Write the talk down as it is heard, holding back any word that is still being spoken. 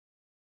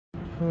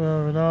We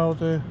have an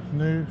Aldi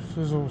new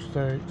sizzle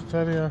steaks,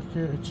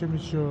 teriyaki and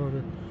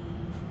chimichurri.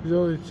 It's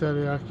only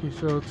teriyaki,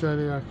 so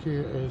teriyaki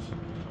it is.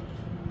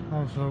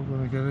 Also, I'm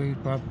going to get these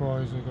bad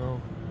boys a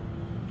go.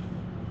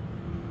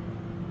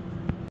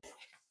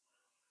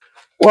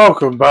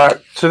 Welcome back.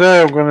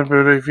 Today I'm going to be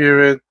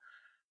reviewing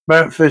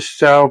Memphis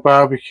style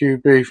barbecue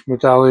beef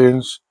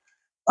medallions.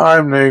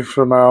 I'm new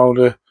from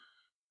Aldi.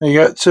 You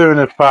get 2 in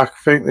a pack.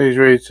 I think these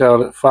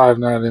retailed at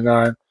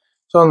 $5.99.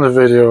 It's on the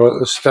video at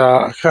the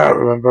start. I can't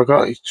remember. I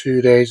got these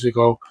 2 days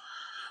ago.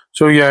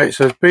 So yeah, it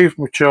says beef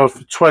matured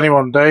for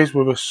 21 days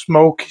with a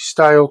smoky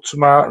style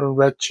tomato and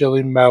red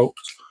chilli melt.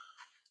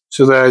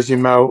 So there's your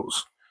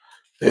melts.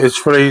 It is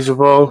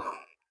freezable.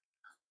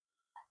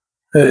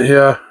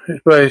 Yeah,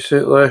 it's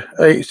basically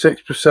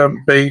 86%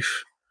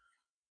 beef,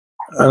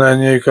 and then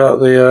you've got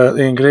the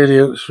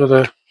ingredients for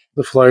the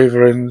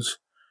flavourings.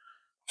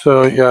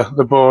 So yeah,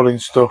 the boring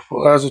stuff.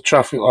 But there's a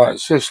traffic light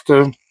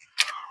system.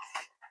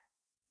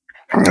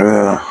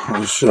 Yeah,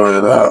 I'll show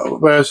you that. But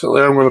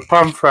basically, I'm going to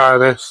pan fry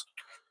this.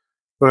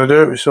 I'm going to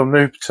do it with some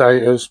new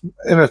potatoes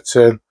in a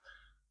tin,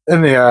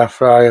 in the air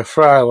fryer,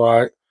 fry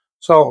light,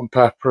 salt and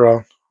pepper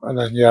on, and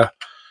then yeah,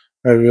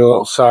 maybe a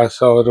little side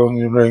salad,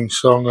 onion rings.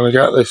 So I'm going to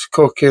get this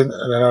cooking,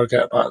 and then I'll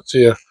get back to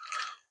you.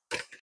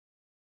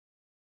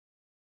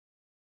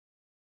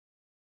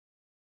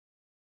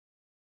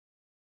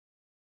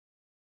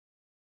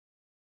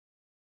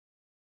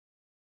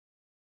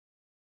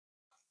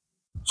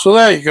 So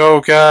there you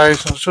go,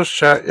 guys. Let's just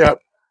check.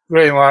 Yep,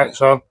 green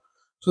light's on.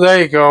 So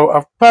there you go.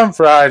 I've pan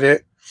fried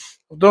it.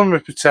 I've done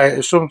with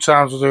potatoes.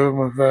 Sometimes I do them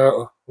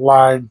with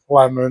lime,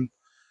 lemon,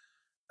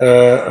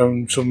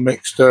 and some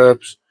mixed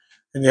herbs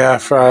in the air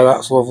fryer.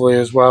 That's lovely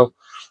as well.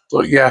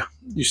 But yeah,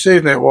 you've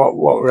seen it. What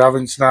we're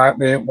having tonight,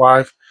 me and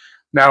wife.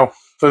 Now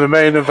for the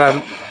main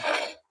event,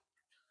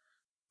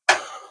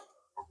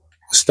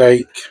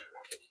 steak.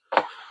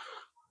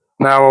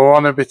 Now I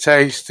want to be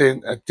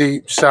tasting a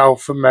deep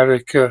South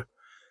America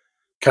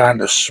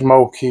kind of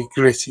smoky,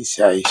 gritty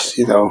taste.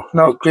 You know,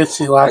 not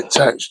gritty like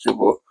texture,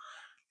 but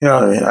you know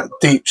what I mean, that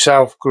deep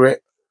South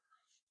grit.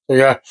 So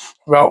yeah,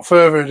 without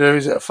further ado,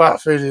 is it a fat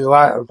foodie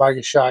light or a bag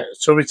of shite, a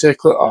tummy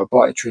tickler or a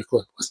body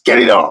trickler? Let's get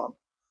it on.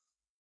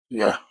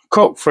 Yeah,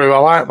 cooked through. I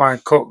like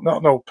mine cooked,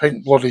 not no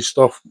pink bloody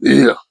stuff.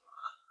 Yeah.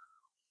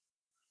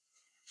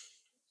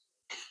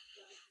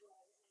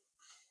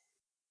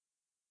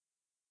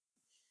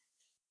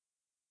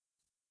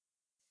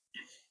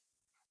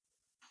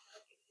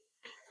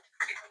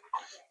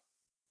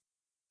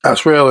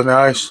 That's really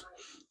nice.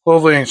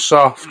 Lovely and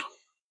soft.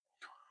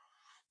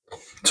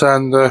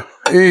 Tender.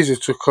 Easy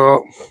to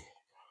cook.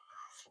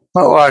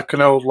 Not like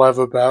an old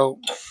leather belt.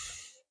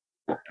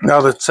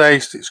 Now the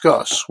taste, it's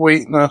got a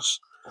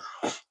sweetness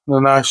and a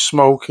nice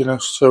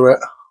smokiness to it.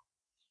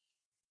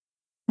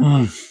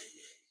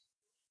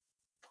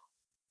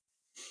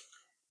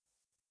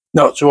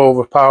 Not too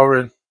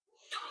overpowering.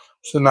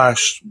 It's a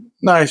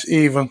nice,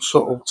 even,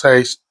 subtle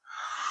taste.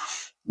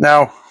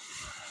 Now,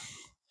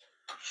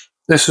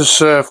 this is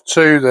served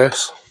to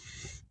this,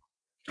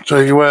 so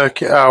you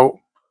work it out.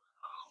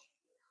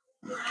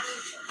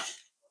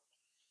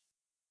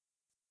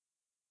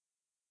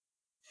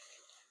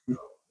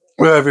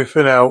 With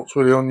everything else,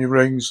 with the onion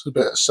rings, the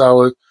bit of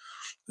salad,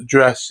 the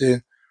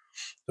dressing,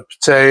 the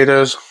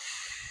potatoes,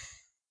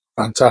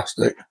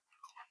 fantastic.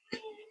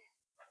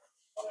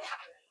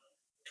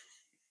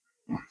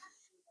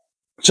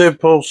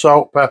 Simple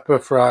salt, pepper,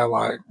 fry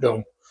light,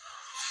 done.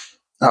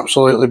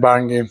 Absolutely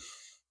banging.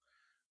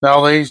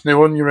 Now these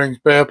new onion rings,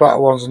 beer batter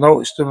ones, I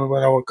noticed them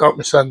when I got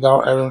me send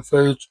out Erin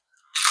Foods.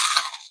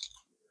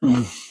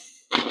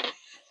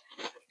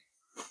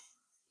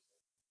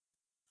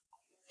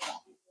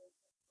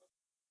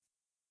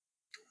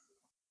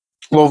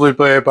 Lovely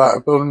beer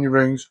batter onion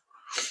rings.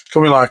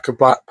 Coming like a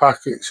black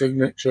packet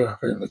signature, I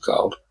think they're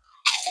called.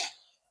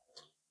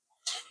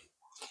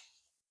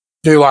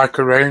 Do like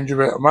a range of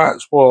it. I might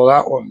explore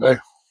that one day.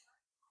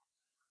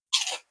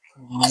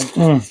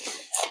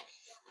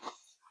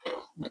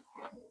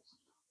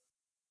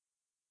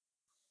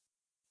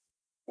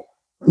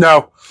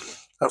 Now,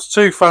 that's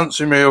 2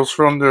 fancy meals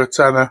for under a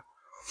tenner.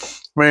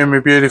 Me and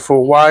my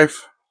beautiful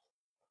wife.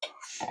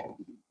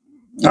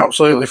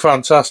 Absolutely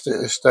fantastic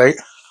this steak.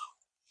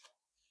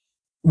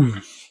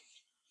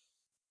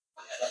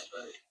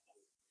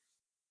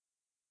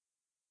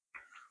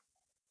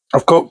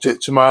 I've cooked it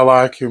to my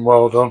liking,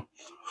 well done.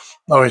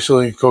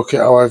 Obviously you can cook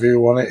it however you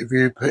want it if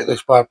you pick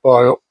this bad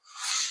boy up.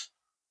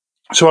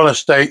 So on a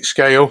steak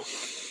scale,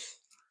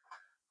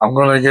 I'm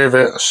going to give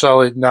it a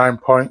solid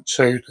 9.2.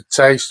 The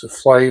taste, the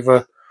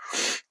flavour,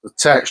 the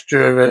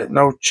texture of it,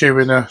 no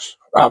chewiness,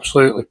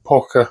 absolutely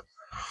pucker.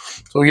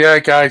 So yeah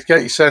guys, get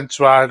your sent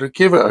to either,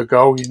 give it a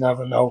go, you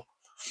never know.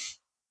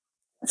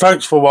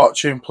 Thanks for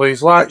watching.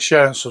 Please like,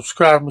 share and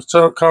subscribe. My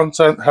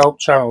content help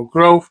channel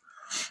growth.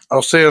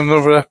 I'll see you in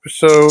another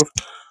episode.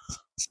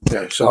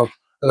 Yeah, so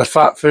the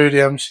Fat Foodie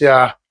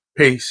MCR.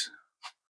 Peace.